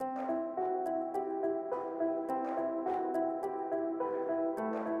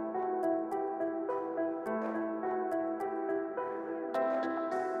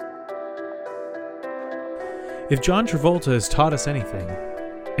If John Travolta has taught us anything,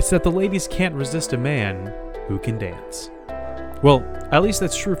 it's that the ladies can't resist a man who can dance. Well, at least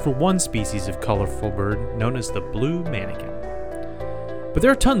that's true for one species of colorful bird known as the blue manakin. But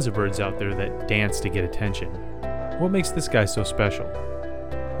there are tons of birds out there that dance to get attention. What makes this guy so special?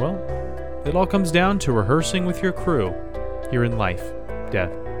 Well, it all comes down to rehearsing with your crew here in Life,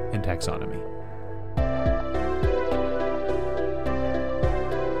 Death, and Taxonomy.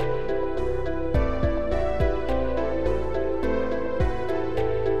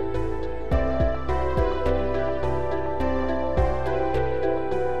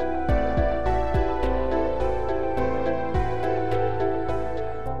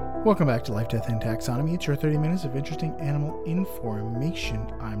 Welcome back to Life, Death, and Taxonomy. It's your 30 minutes of interesting animal information.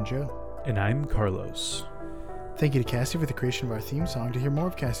 I'm Joe. And I'm Carlos. Thank you to Cassie for the creation of our theme song. To hear more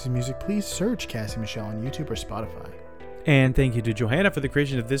of Cassie's music, please search Cassie Michelle on YouTube or Spotify. And thank you to Johanna for the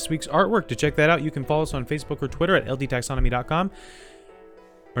creation of this week's artwork. To check that out, you can follow us on Facebook or Twitter at ldtaxonomy.com.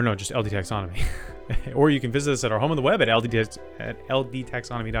 Or no, just ldtaxonomy. Or you can visit us at our home on the web at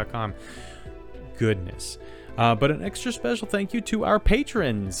ldtaxonomy.com. Goodness. But an extra special thank you to our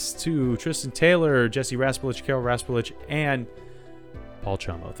patrons, to Tristan Taylor, Jesse Raspulich, Carol Raspulich, and Paul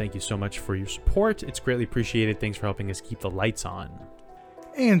Chomo. Thank you so much for your support. It's greatly appreciated. Thanks for helping us keep the lights on.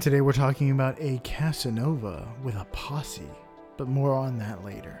 And today we're talking about a Casanova with a posse, but more on that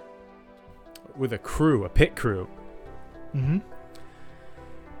later. With a crew, a pit crew. Mm-hmm.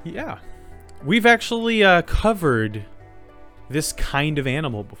 Yeah. We've actually covered this kind of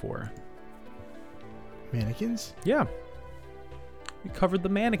animal before. Mannequins? Yeah. We covered the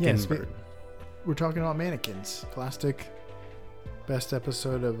mannequin bird. We're talking about mannequins. Plastic. Best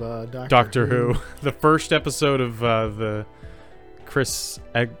episode of Doctor Who. The first episode of the Chris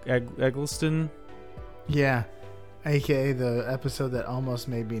Eggleston. Yeah. AKA the episode that almost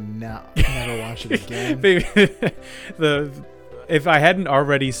made me never watch it again. If I hadn't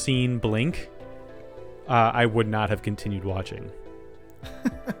already seen Blink, I would not have continued watching.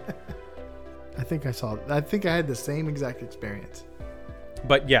 I think I had the same exact experience.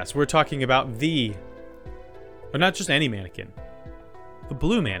 But yes, we're talking about but not just any mannequin, the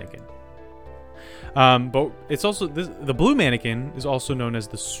blue mannequin. But it's also the blue mannequin is also known as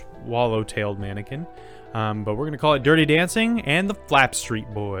the swallow-tailed mannequin. But we're gonna call it Dirty Dancing and the Flap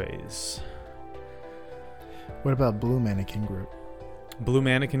Street Boys. What about Blue Mannequin Group? Blue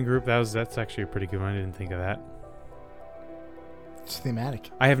Mannequin Group. That's actually a pretty good one. I didn't think of that. It's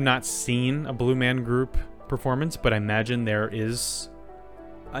thematic. I have not seen a Blue Man Group performance, but I imagine there is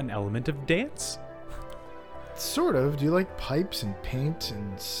an element of dance. Sort of. Do you like pipes and paint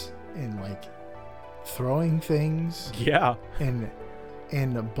and like throwing things? Yeah. And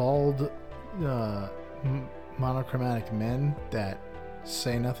bald monochromatic men that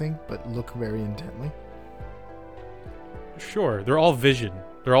say nothing but look very intently? Sure. They're all Vision.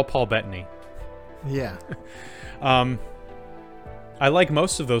 They're all Paul Bettany. Yeah. I like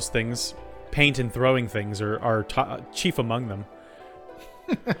most of those things. Paint and throwing things are chief among them.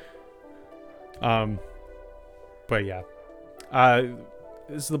 But yeah.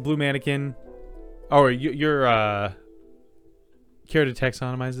 This is the blue mannequin. Oh, you're care to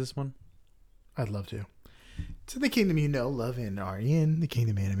taxonomize this one? I'd love to. It's in the kingdom you know, love, and are in, the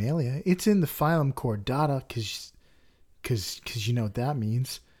kingdom Animalia. It's in the phylum Chordata, because you know what that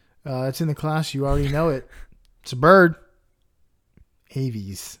means. It's in the class, you already know it. It's a bird.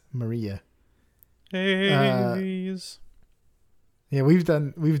 Aves Maria. Aves. Yeah, we've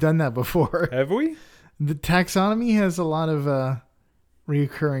done that before. Have we? The taxonomy has a lot of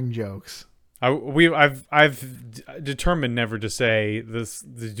recurring jokes. I've determined never to say this,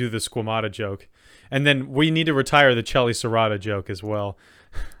 to do the squamata joke, and then we need to retire the Chelly Serrata joke as well.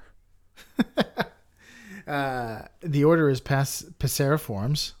 The order is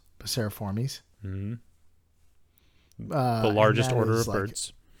Passeriformes. Mm-hmm. The largest order of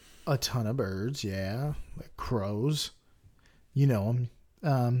birds. A ton of birds, yeah. Like crows. You know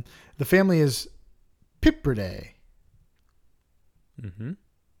them. The family is Pipridae. Mm-hmm.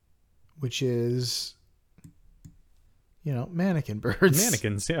 Which is, mannequin birds.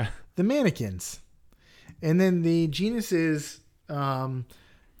 Mannequins, yeah. The mannequins. And then the genus is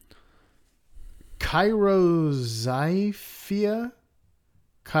Chiroxyphia.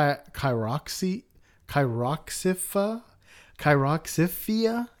 Chiroxyphia?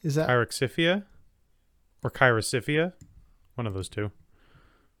 Is that Chiroxyphia? Or Chirocyphia? One of those two.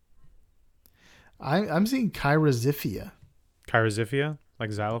 I'm seeing Chirozyphia. Chirozyphia?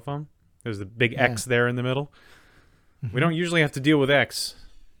 Like xylophone? There's the big X there in the middle. Mm-hmm. We don't usually have to deal with X.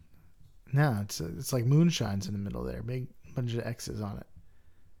 No, it's like moonshines in the middle there. Big bunch of X's on it.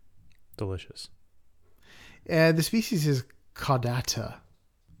 Delicious. The species is Caudata.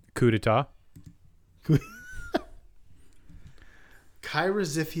 Coup d'etat.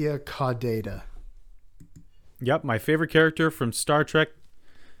 Chirosifia caudata. Yep, my favorite character from Star Trek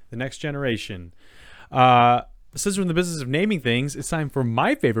The Next Generation. Since we're in the business of naming things, it's time for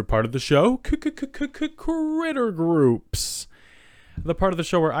my favorite part of the show, Critter Groups. The part of the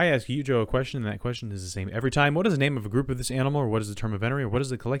show where I ask you, Joe, a question, and that question is the same every time. What is the name of a group of this animal, or what is the term of entry, or what is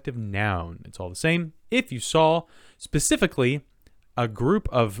the collective noun? It's all the same. If you saw specifically a group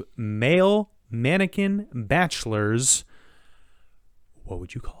of male mannequin bachelors, what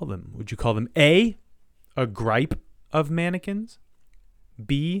would you call them? Would you call them A, a gripe of mannequins,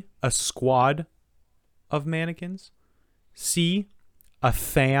 B, a squad of mannequins, C, a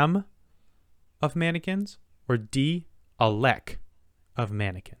fam of mannequins, or D, a lek of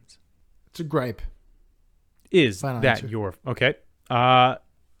mannequins? It's a gripe. Is Final that answer. your... Okay.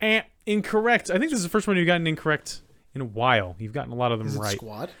 Incorrect. I think this is the first one you've gotten incorrect in a while. You've gotten a lot of them Is it right.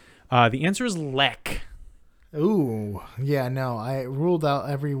 squad? The answer is lek. Ooh, yeah, no. I ruled out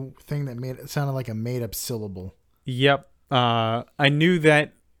everything that made it sounded like a made-up syllable. Yep. I knew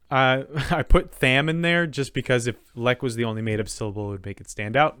that I put tham in there just because if lek was the only made-up syllable, it would make it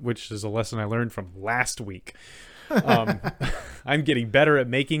stand out, which is a lesson I learned from last week. I'm getting better at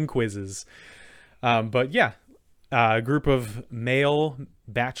making quizzes. But yeah, a group of male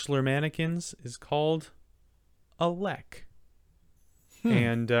bachelor mannequins is called a lek.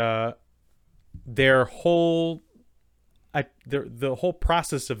 And their whole the whole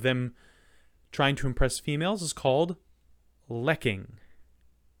process of them trying to impress females is called lekking,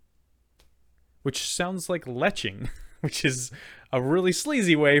 which sounds like leching, which is a really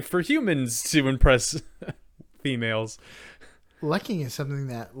sleazy way for humans to impress females. Lecking is something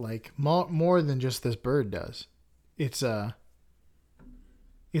that, like, more than just this bird does. It's like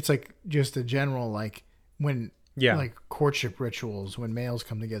just a general, like, when like courtship rituals, when males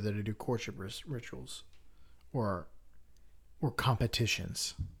come together to do courtship rituals, or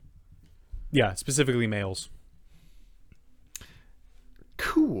competitions. Yeah, specifically males.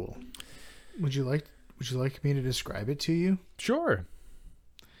 Cool. Would you like me to describe it to you? Sure.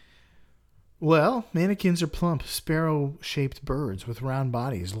 Well, mannequins are plump, sparrow-shaped birds with round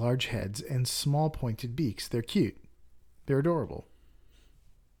bodies, large heads, and small pointed beaks. They're cute. They're adorable.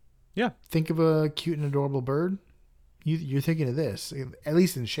 Yeah. Think of a cute and adorable bird. You're thinking of this, at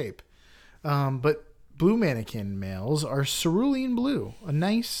least in shape. But blue mannequin males are cerulean blue, a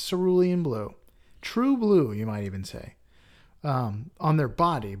nice cerulean blue. True blue, you might even say, on their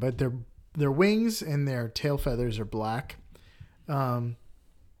body. But their wings and their tail feathers are black.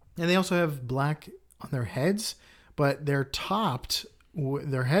 And they also have black on their heads, but their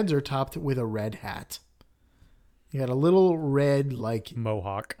heads are topped with a red hat. You got a little red, like,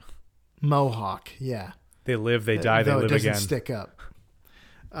 Mohawk. Yeah. They live, they die, they Though live it doesn't again. stick up.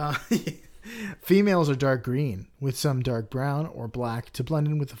 Females are dark green with some dark brown or black to blend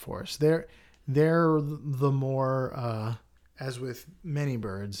in with the forest. They're the more, as with many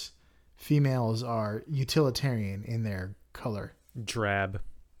birds, females are utilitarian in their color. Drab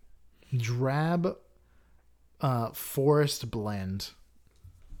forest blend.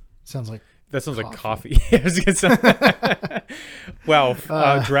 Sounds like That sounds like coffee. I was gonna say. Wow.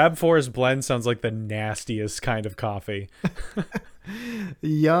 Drab forest blend sounds like the nastiest kind of coffee.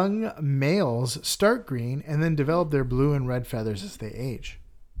 young males start green and then develop their blue and red feathers as they age.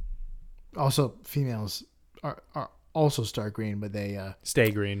 Also, females are also start green, but they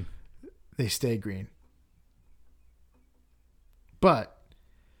Stay green. They stay green. But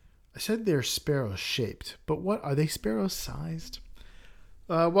I said they're sparrow shaped, but what are they? Sparrow sized?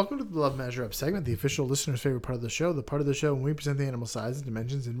 Welcome to the Love Measure Up segment, the official listener's favorite part of the show. The part of the show when we present the animal sizes,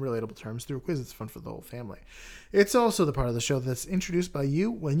 dimensions, and relatable terms through a quiz. It's fun for the whole family. It's also the part of the show that's introduced by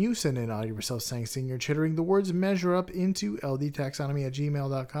you when you send in audio yourself saying, singing, or chittering the words measure up into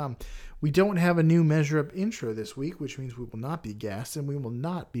ldtaxonomy@gmail.com. We don't have a new measure up intro this week, which means we will not be gassed and we will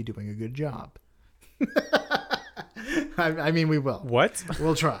not be doing a good job. I mean, we will. What?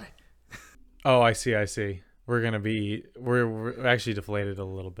 We'll try. Oh, I see. We're actually deflated a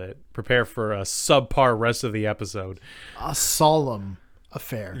little bit. Prepare for a subpar rest of the episode. A solemn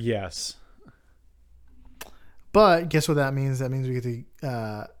affair. Yes. But guess what that means? That means we get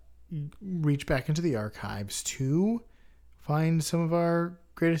to reach back into the archives to find some of our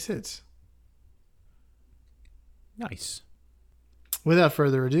greatest hits. Nice. Without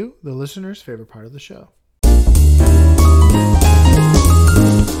further ado, the listener's favorite part of the show.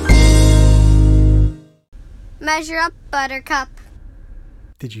 Measure up, Buttercup.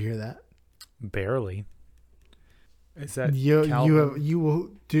 Did you hear that? Barely. Is that You Calvin? will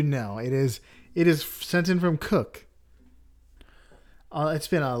do know. It is It is sent in from Cook. It's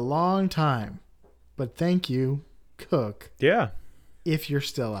been a long time, but thank you, Cook, Yeah. if you're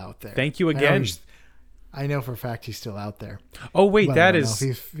still out there. Thank you again. I know for a fact he's still out there. Oh, wait, But that I don't is... know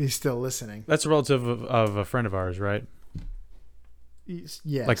if he's still listening. That's a relative of a friend of ours, right? Yes.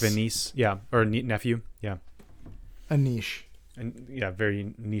 Like the niece, yeah, or nephew, yeah, A niche. and yeah,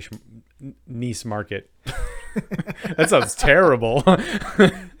 very niche market. That sounds terrible.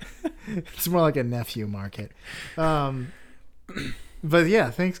 It's more like a nephew market. But yeah,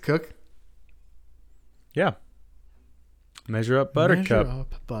 thanks, Cook. Yeah, measure up, Buttercup. Measure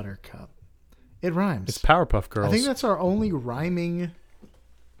up, Buttercup. It rhymes. It's Powerpuff Girls. I think that's our only rhyming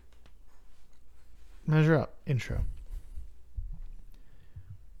Measure Up intro.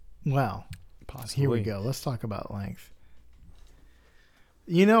 Well, Possibly. here we go. Let's talk about length.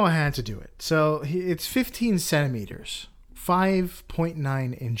 You know I had to do it. So it's 15 centimeters,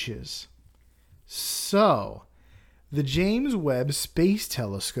 5.9 inches. So the James Webb Space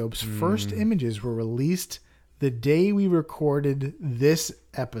Telescope's first images were released the day we recorded this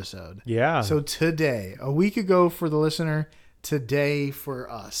episode. Yeah. So today, a week ago for the listener, today for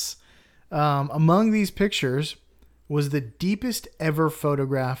us. Among these pictures was the deepest ever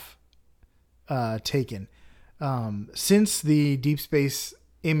photograph taken. Since the deep space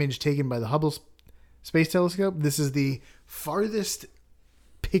image taken by the Hubble Space Telescope, this is the farthest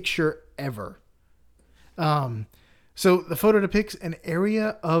picture ever. So the photo depicts an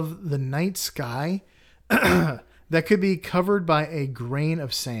area of the night sky that could be covered by a grain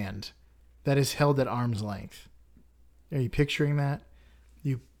of sand that is held at arm's length. Are you picturing that?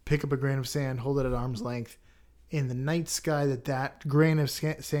 You pick up a grain of sand, hold it at arm's length. In the night sky that grain of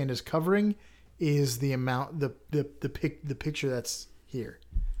sand is covering is the amount, the picture that's here.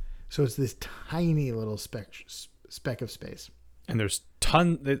 So it's this tiny little speck of space. And there's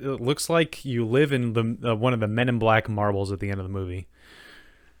it looks like you live in the one of the Men in Black marbles at the end of the movie.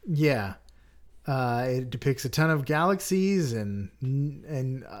 Yeah. It depicts a ton of galaxies and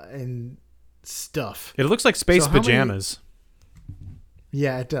stuff. It looks like space So how pajamas.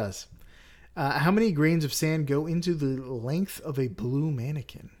 Yeah, it does. How many grains of sand go into the length of a blue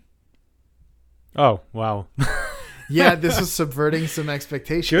mannequin? Oh, wow. Yeah, this was subverting some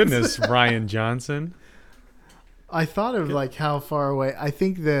expectations. Goodness, Ryan Johnson. I thought of like how far away. I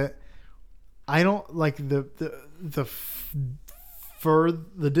think that I don't like the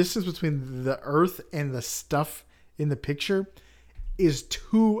distance between the Earth and the stuff in the picture is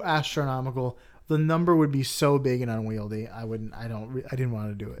too astronomical. The number would be so big and unwieldy. I didn't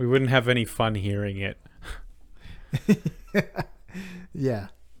want to do it. We wouldn't have any fun hearing it. Yeah.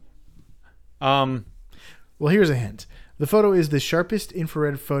 Well, here's a hint. The photo is the sharpest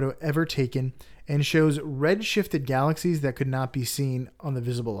infrared photo ever taken and shows red-shifted galaxies that could not be seen on the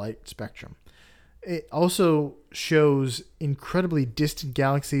visible light spectrum. It also shows incredibly distant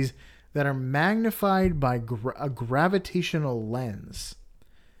galaxies that are magnified by a gravitational lens,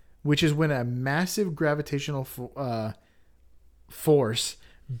 which is when a massive gravitational force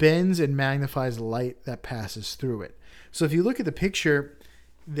bends and magnifies light that passes through it. So if you look at the picture,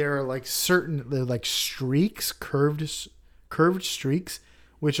 there are like streaks, curved streaks,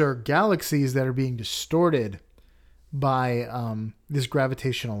 which are galaxies that are being distorted by this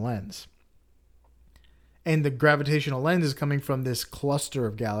gravitational lens. And the gravitational lens is coming from this cluster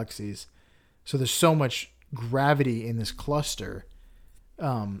of galaxies. So there's so much gravity in this cluster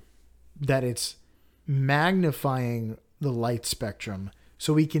that it's magnifying the light spectrum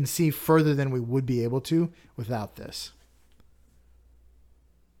so we can see further than we would be able to without this.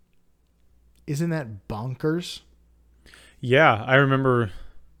 Isn't that bonkers? Yeah, I remember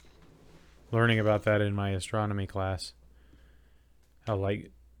learning about that in my astronomy class. How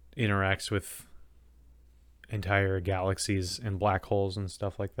light interacts with entire galaxies and black holes and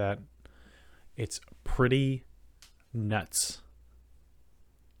stuff like that. It's pretty nuts.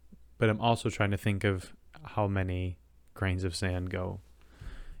 But I'm also trying to think of how many grains of sand go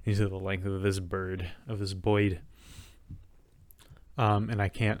into the length of this bird, of this Boyd. And I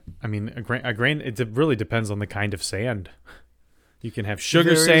can't, a grain, it really depends on the kind of sand. You can have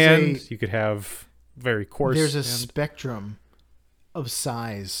sugar sand, you could have very coarse There's a sand. spectrum of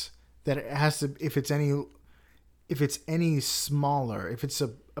size that it has to, if it's any smaller, if it's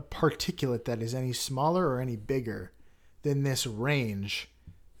a particulate that is any smaller or any bigger than this range,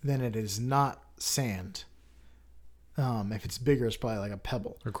 then it is not sand. If it's bigger, it's probably like a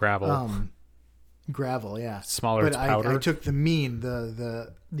pebble. Or gravel. Gravel, yeah. Smaller, but it's powder. I took the mean,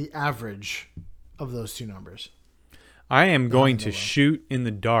 the average of those two numbers. I am going to shoot in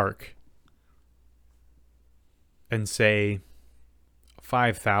the dark and say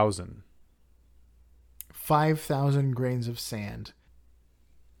 5,000. 5,000 grains of sand.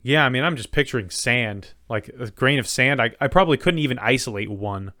 Yeah, I mean, I'm just picturing sand. Like a grain of sand. I probably couldn't even isolate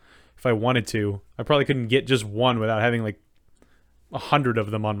one if I wanted to. I probably couldn't get just one without having like 100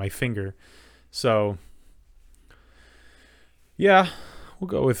 of them on my finger. So, yeah, we'll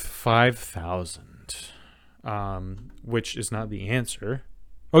go with 5,000, which is not the answer.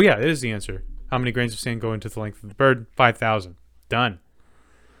 Oh, yeah, it is the answer. How many grains of sand go into the length of the bird? 5,000. Done.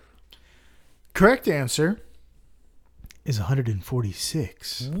 Correct answer is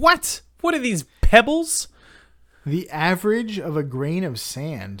 146. What? What are these pebbles? The average of a grain of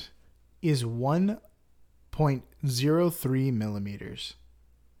sand is 1.03 millimeters.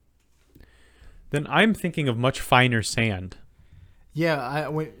 Then I'm thinking of much finer sand. Yeah,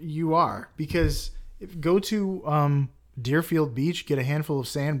 you are. Because go to Deerfield Beach, get a handful of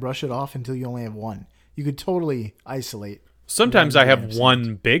sand, brush it off until you only have one. You could totally isolate. Sometimes I have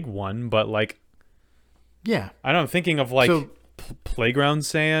one big one, but like, yeah, I'm thinking of like playground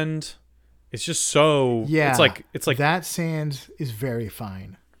sand. It's just so It's like that sand is very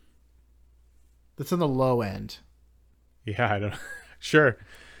fine. That's on the low end. Yeah, I don't. Sure,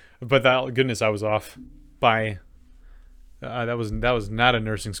 but goodness, I was off by. That was not a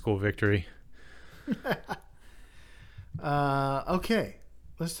nursing school victory. Okay,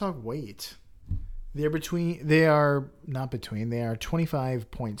 let's talk weight. They are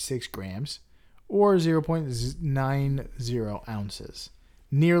 25.6 grams or 0.90 ounces.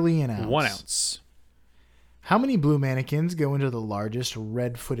 Nearly an ounce. 1 ounce. How many blue mannequins go into the largest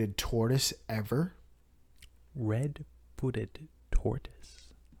red-footed tortoise ever? Red-footed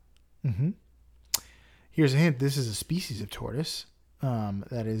tortoise. Mm-hmm. Here's a hint. This is a species of tortoise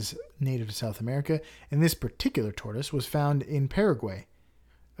that is native to South America. And this particular tortoise was found in Paraguay.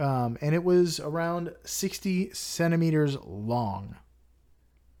 And it was around 60 centimeters long.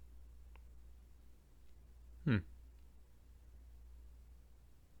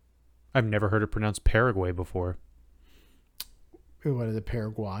 I've never heard it pronounced Paraguay before. What is it,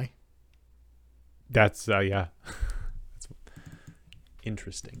 Paraguay? That's, yeah. That's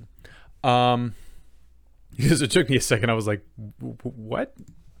interesting. Because it took me a second. I was like, what?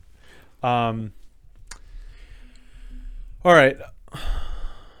 All right.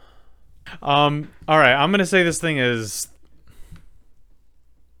 All right. I'm going to say this thing is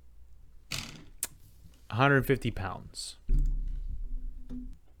 150 pounds.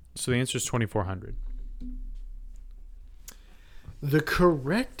 So the answer is 2,400. The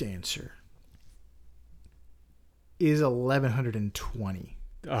correct answer is 1,120.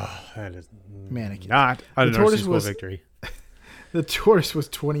 Oh, that is mannequins. Not a nursing school victory. The tortoise was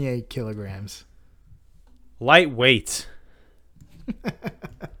 28 kilograms. Lightweight.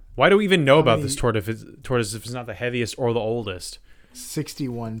 Why do we even know about this tortoise if it's not the heaviest or the oldest?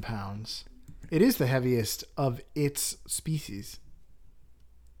 61 pounds. It is the heaviest of its species.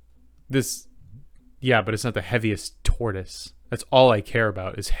 Yeah, but it's not the heaviest tortoise. That's all I care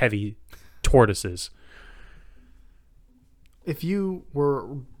about is heavy tortoises. If you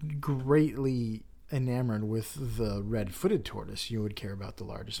were greatly enamored with the red-footed tortoise, you would care about the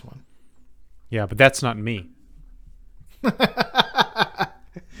largest one. Yeah, but that's not me. And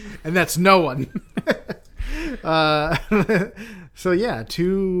that's no one. So yeah,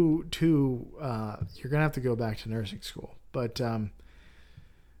 you're gonna have to go back to nursing school. But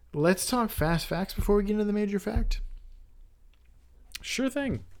let's talk fast facts before we get into the major fact. Sure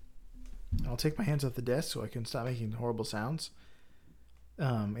thing. I'll take my hands off the desk so I can stop making horrible sounds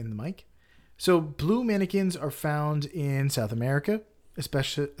in the mic. So blue mannequins are found in South America,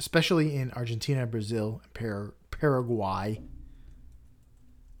 especially in Argentina, Brazil, and Paraguay.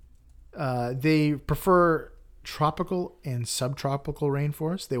 They prefer tropical and subtropical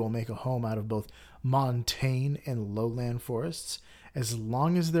rainforests. They will make a home out of both montane and lowland forests as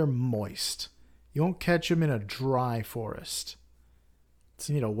long as they're moist. You won't catch them in a dry forest.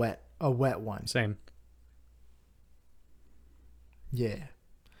 You need a wet one. Same. Yeah.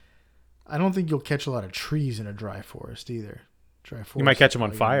 I don't think you'll catch a lot of trees in a dry forest either. Dry forest. You might catch them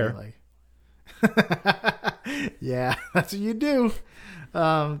on fire. Yeah, that's what you do.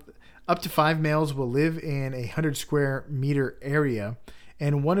 Up to 5 males will live in a 100 square meter area,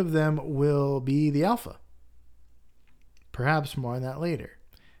 and one of them will be the alpha. Perhaps more on that later.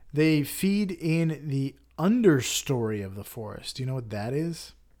 They feed in the understory of the forest. Do you know what that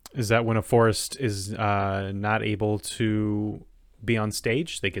is? Is that when a forest is not able to be on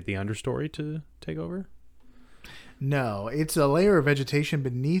stage, they get the understory to take over? No, it's a layer of vegetation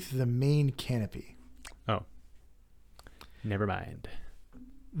beneath the main canopy. Oh. Never mind.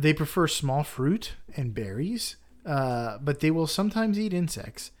 They prefer small fruit and berries, but they will sometimes eat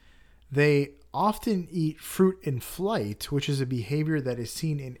insects. They often eat fruit in flight, which is a behavior that is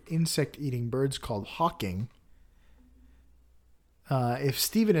seen in insect-eating birds called hawking. If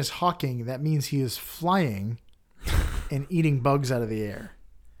Stephen is hawking, that means he is flying and eating bugs out of the air.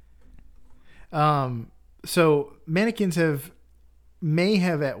 So mannequins may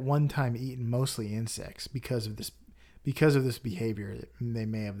have at one time eaten mostly insects because of this behavior. They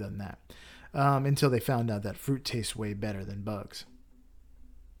may have done that until they found out that fruit tastes way better than bugs.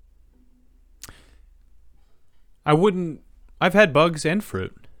 I've had bugs and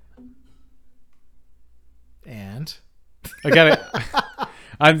fruit. And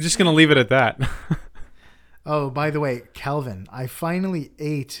I'm just going to leave it at that. oh, by the way, Calvin, I finally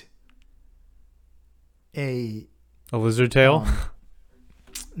ate a lizard tail?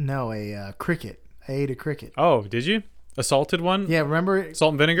 No, a cricket. I ate a cricket. Oh, did you? A salted one? Yeah, remember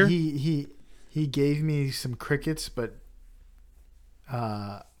salt and vinegar? He gave me some crickets, but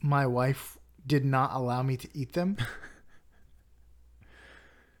my wife did not allow me to eat them.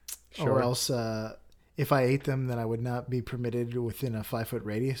 Sure. Or else if I ate them, then I would not be permitted within a 5-foot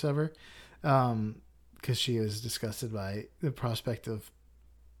radius of her, because she was disgusted by the prospect of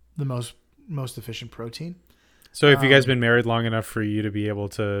the most efficient protein. So have you guys been married long enough for you to be able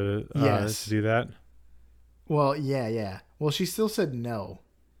to yes. do that? Well, yeah. Well, she still said no,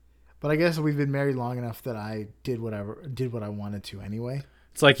 but I guess we've been married long enough that I did what I wanted to anyway.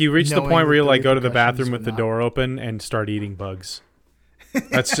 It's like you reach the point where you like go to the bathroom with the not... door open and start eating bugs.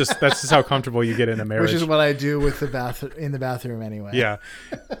 That's just how comfortable you get in a marriage. Which is what I do with in the bathroom anyway. Yeah.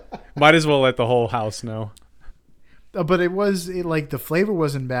 Might as well let the whole house know. But like the flavor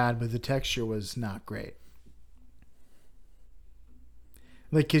wasn't bad, but the texture was not great.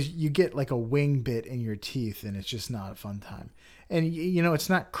 Like, cause you get like a wing bit in your teeth and it's just not a fun time. And it's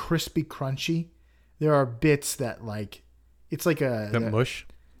not crispy crunchy. There are bits that like, it's like mush.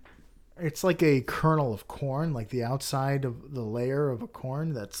 It's like a kernel of corn, like the outside of the layer of a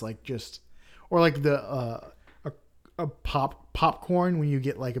corn. That's like just, or like the, a popcorn when you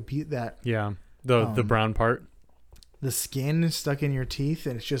get like a piece that. Yeah. The brown part. The skin is stuck in your teeth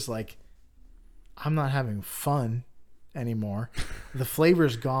and it's just like, I'm not having fun anymore. The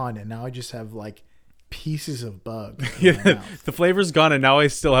flavor's gone and now I just have like pieces of bug in my mouth. The flavor's gone and now I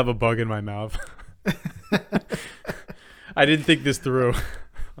still have a bug in my mouth. I didn't think this through.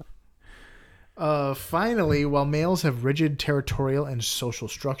 Finally, while males have rigid territorial and social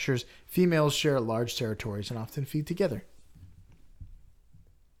structures, females share large territories and often feed together.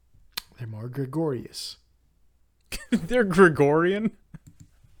 They're more gregarious. They're Gregorian?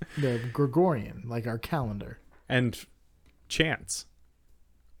 They're Gregorian, like our calendar. And chance.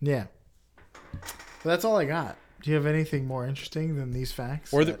 Yeah. But that's all I got. Do you have anything more interesting than these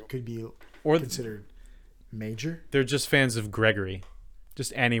facts that could be considered major? They're just fans of Gregory.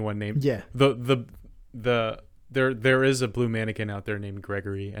 Just anyone named. Yeah. There is a blue mannequin out there named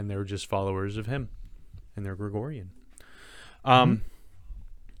Gregory, and they're just followers of him, and they're Gregorian. And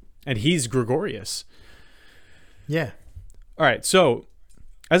he's Gregorious. Yeah. All right. So,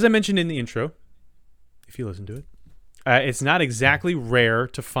 as I mentioned in the intro, if you listen to it, it's not exactly rare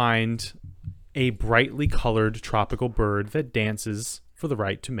to find a brightly colored tropical bird that dances for the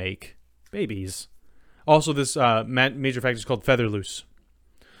right to make babies. Also, this major fact is called featherloose.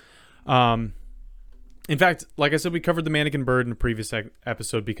 In fact, like I said, we covered the mannequin bird in a previous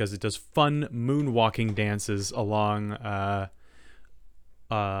episode because it does fun moonwalking dances along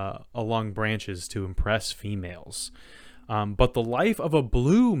branches to impress females. But the life of a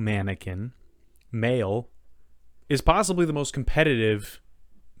blue mannequin male is possibly the most competitive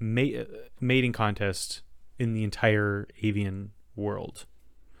mating contest in the entire avian world.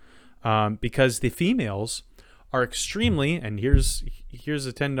 Because the females are extremely, and here's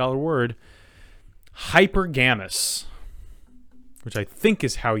a $10 word, hypergamous, which I think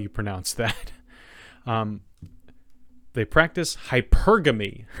is how you pronounce that. They practice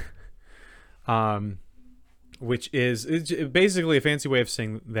hypergamy, which is basically a fancy way of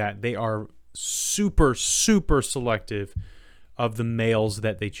saying that they are super, super selective of the males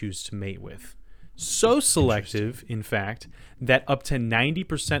that they choose to mate with. So selective, in fact, that up to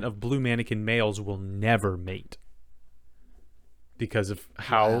 90% of blue mannequin males will never mate because of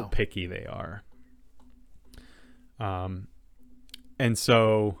how picky they are. And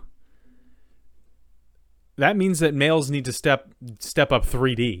so that means that males need to step up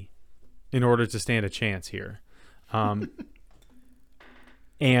 3D in order to stand a chance here. And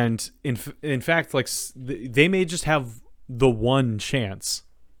in fact, like they may just have the one chance.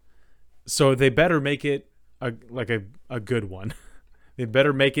 So they better make it a good one. They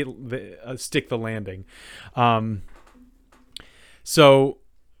better make it stick the landing. So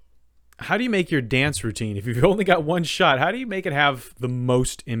how do you make your dance routine if you've only got one shot? How do you make it have the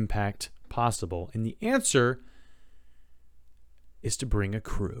most impact possible? And the answer is to bring a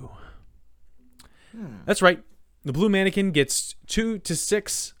crew. That's right. The Blue Mannequin gets 2 to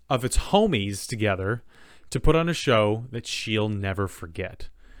 6 of its homies together to put on a show that she'll never forget,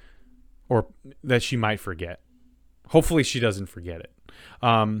 or that she might forget. Hopefully she doesn't forget it.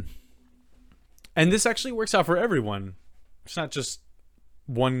 And this actually works out for everyone. It's not just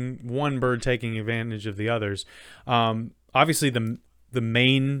one bird taking advantage of the others. Obviously the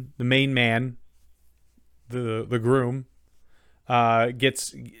main man, the groom,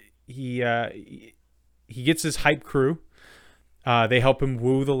 gets his hype crew. They help him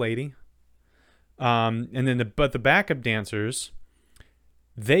woo the lady. And then the backup dancers,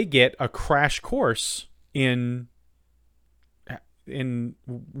 they get a crash course in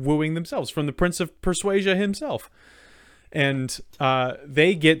wooing themselves from the Prince of Persuasia himself. And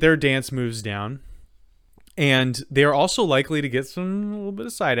they get their dance moves down. And they're also likely to get a little bit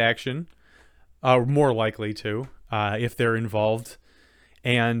of side action. More likely to, if they're involved.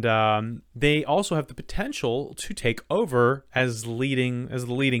 And they also have the potential to take over as the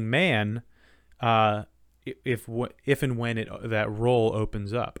leading man, if and when that role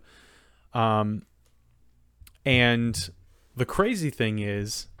opens up. And the crazy thing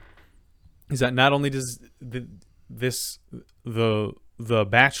is that not only does the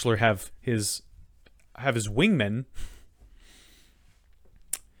Bachelor have his wingmen,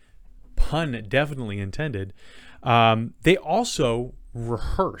 pun definitely intended, they also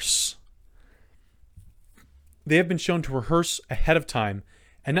rehearse. They have been shown to rehearse ahead of time,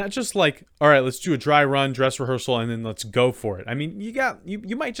 and not just like, all right, let's do a dry run dress rehearsal and then let's go for it. I mean,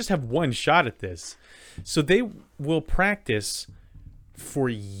 you might just have one shot at this, so they will practice for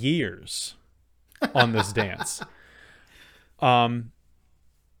years on this dance.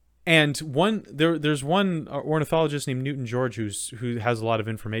 And there's one ornithologist named Newton George who has a lot of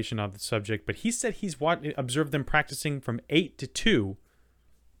information on the subject, but he said he's observed them practicing from 8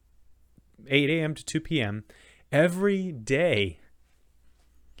 a.m. to 2 p.m. every day.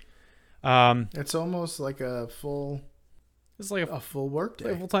 It's almost like a full. It's like a full work day,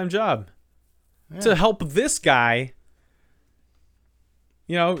 like a full-time job to help this guy,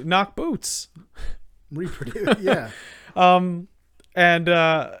 knock boots, reproduce. Yeah.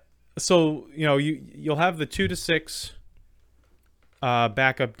 So you'll have the 2 to 6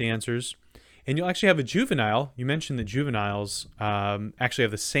 backup dancers, and you'll actually have a juvenile. You mentioned that juveniles actually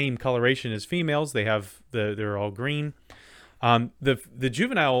have the same coloration as females. They're all green. The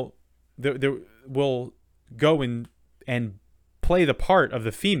juvenile will go and play the part of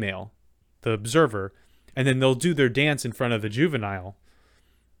the female, the observer, and then they'll do their dance in front of the juvenile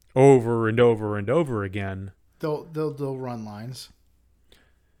over and over and over again. They'll run lines.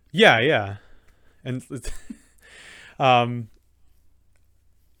 Yeah. And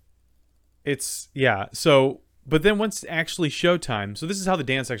so but then once actually showtime, so this is how the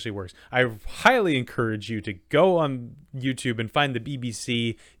dance actually works. I highly encourage you to go on YouTube and find the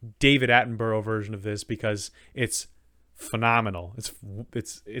BBC David Attenborough version of this, because it's phenomenal.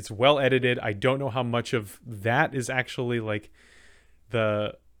 It's well edited. I don't know how much of that is actually like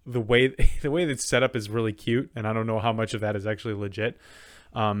the way that it's set up is really cute, and I don't know how much of that is actually legit.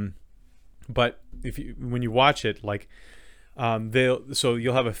 But when you watch it, like, so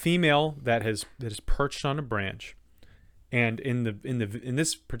you'll have a female that is perched on a branch, and in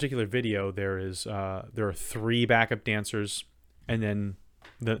this particular video there are 3 backup dancers, and then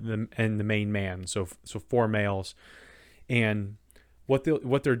the main man, so 4 males, and what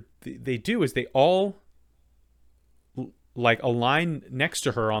they do is they all like align next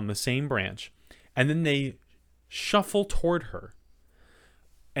to her on the same branch, and then they shuffle toward her.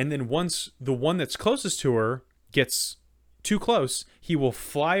 And then once the one that's closest to her gets too close, he will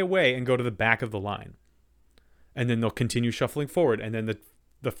fly away and go to the back of the line. And then they'll continue shuffling forward, and then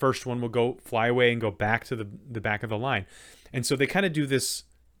the first one will fly away and go back to the back of the line. And so they kind of do this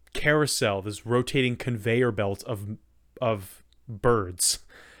carousel, this rotating conveyor belt of birds.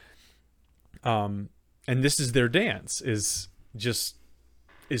 And this is their dance, is just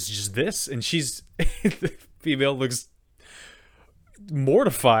this, and the female looks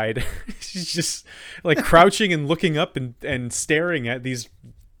mortified. She's just like crouching and looking up and staring at these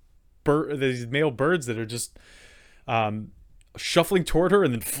male birds that are just shuffling toward her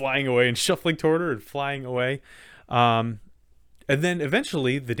and then flying away, and shuffling toward her and flying away. And then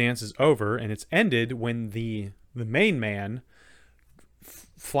eventually the dance is over, and it's ended when the main man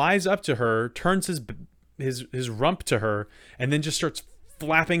flies up to her, turns his rump to her, and then just starts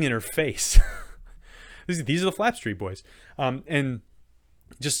flapping in her face. These are the Flap Street Boys. And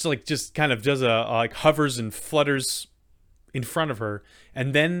just kind of does a like hovers and flutters in front of her,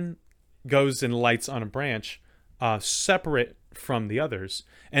 and then goes and lights on a branch separate from the others.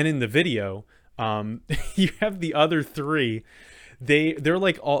 And in the video, you have the other three. They're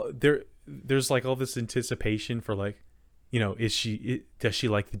like all there's like all this anticipation for like, you know, does she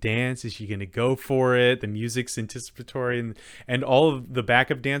like the dance? Is she gonna go for it? The music's anticipatory, and all of the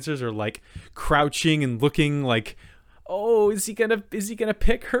backup dancers are like crouching and looking like, oh, is he gonna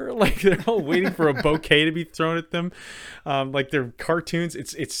pick her? Like they're all waiting for a bouquet to be thrown at them, like they're cartoons.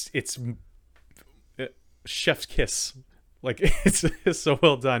 It's chef's kiss, like it's so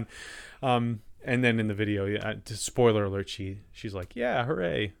well done. And then in the video, yeah, spoiler alert, she's like, yeah,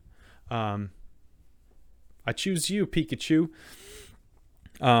 hooray, I choose you, Pikachu.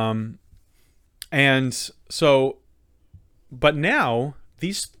 And so, but now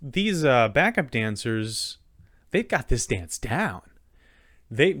these backup dancers, they've got this dance down.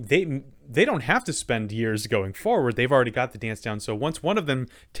 They don't have to spend years going forward. They've already got the dance down. So once one of them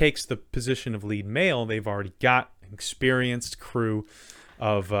takes the position of lead male, they've already got an experienced crew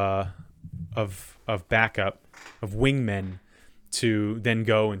of backup, of wingmen, to then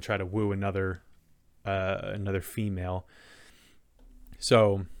go and try to woo another female.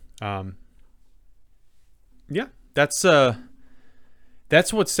 So yeah, that's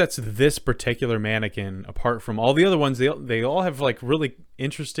what sets this particular mannequin apart from all the other ones. They all have like really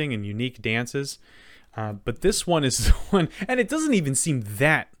interesting and unique dances, but this one is the one, and it doesn't even seem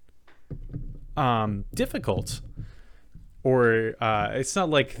that difficult, or it's not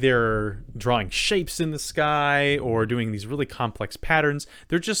like they're drawing shapes in the sky or doing these really complex patterns.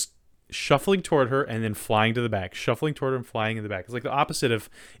 They're just shuffling toward her and then flying to the back, shuffling toward her and flying in the back. It's like the opposite of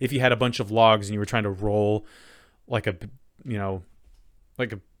if you had a bunch of logs and you were trying to roll like a, you know,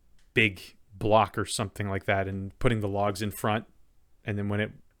 like a big block or something like that, and putting the logs in front, and then when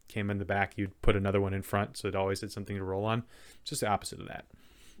it came in the back, you'd put another one in front, so it always had something to roll on. It's just the opposite of that.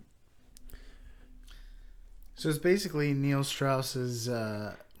 So it's basically Neil Strauss's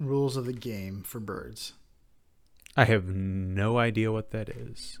rules of the game for birds. I have no idea what that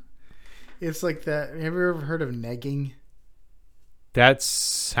is. It's like that. Have you ever heard of negging? That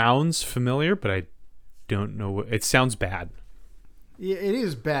sounds familiar, but I don't know. It sounds bad. Yeah, it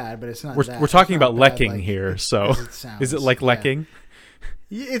is bad, but it's not. We're talking about lecking here, so is it like lecking?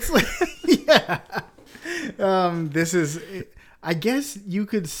 Yeah, it's like yeah. This is. I guess you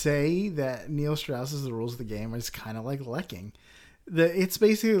could say that Neil Strauss's The Rules of the Game is kind of like lecking. It's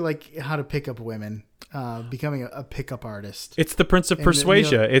basically like how to pick up women, becoming a pickup artist. It's the Prince of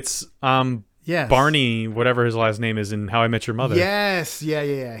Persuasion. It's yes. Barney, whatever his last name is in How I Met Your Mother. Yes,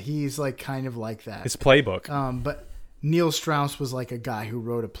 yeah. He's like kind of like that. His playbook. But Neil Strauss was like a guy who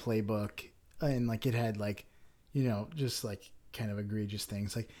wrote a playbook, and like it had like, you know, just like kind of egregious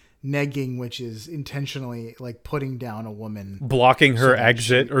things like negging, which is intentionally like putting down a woman, blocking her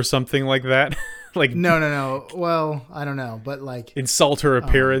exit or something like that. Like no. Well, I don't know, but like insult her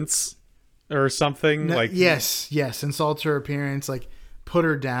appearance or something. No, like yes, insult her appearance, like put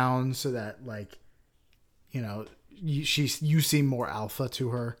her down so that like, you know, you seem more alpha to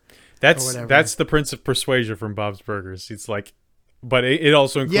her. That's the Prince of Persuasion from Bob's Burgers. It's like, but it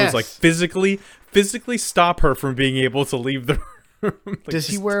also includes like physically stop her from being able to leave the room. Like, does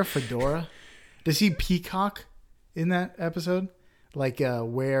he wear a fedora? Does he peacock in that episode? Like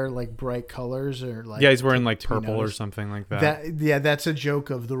wear like bright colors or like he's wearing like purple or something like that. That's a joke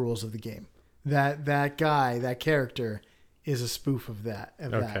of The Rules of the Game. That guy, that character, is a spoof of that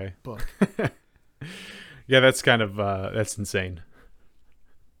book. Yeah, that's kind of that's insane.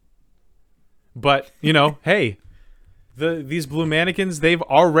 But you know, hey, these blue mannequins, they've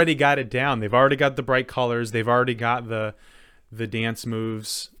already got it down. They've already got the bright colors. They've already got the dance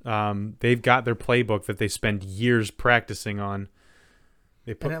moves. They've got their playbook that they spend years practicing on.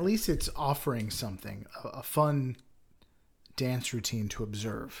 And at least it's offering something, a fun dance routine to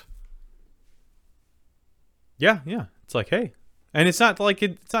observe. Yeah. It's like, hey. And it's not like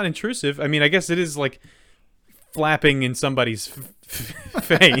it's not intrusive. I mean, I guess it is like flapping in somebody's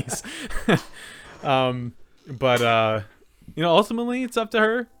face. But you know, ultimately it's up to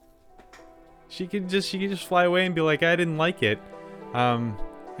her. She could just fly away and be like, I didn't like it. And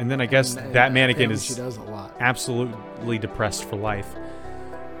then I guess that mannequin is she does a lot. Absolutely depressed for life.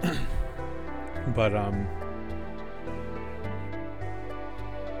 But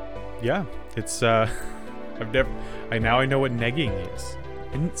yeah, it's I now know what negging is,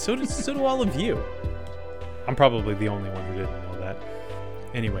 and so do all of you. I'm probably the only one who didn't know that.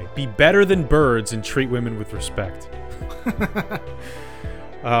 Anyway, be better than birds and treat women with respect.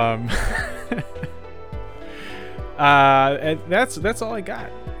 And that's all I got.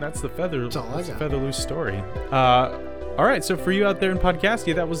 That's the feather. That's all I got. The Featherloose story. All right. So for you out there in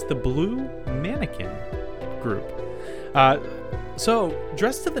Podcastia, that was the Blue Mannequin group. So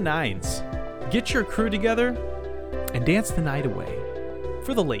dress to the nines, get your crew together, and dance the night away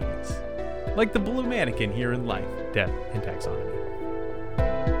for the ladies, like the Blue Mannequin here in Life, Death, and Taxonomy.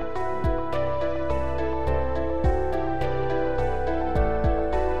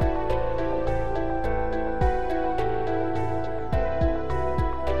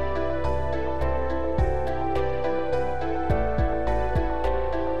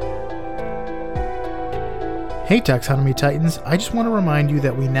 Hey Taxonomy Titans, I just want to remind you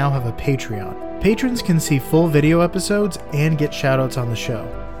that we now have a Patreon. Patrons can see full video episodes and get shoutouts on the show.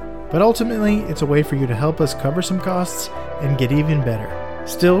 But ultimately, it's a way for you to help us cover some costs and get even better.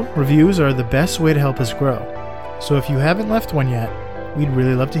 Still, reviews are the best way to help us grow. So if you haven't left one yet, we'd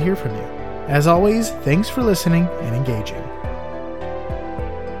really love to hear from you. As always, thanks for listening and engaging.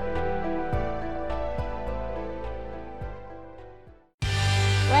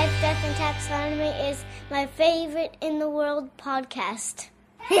 Life, Death, and Taxonomy is my favorite in the world podcast.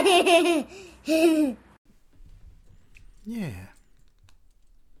 Yeah.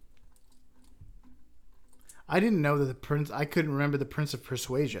 I didn't know that I couldn't remember the Prince of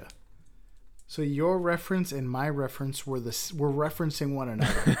Persuasia. So your reference and my reference were referencing one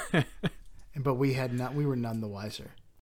another. But we were none the wiser.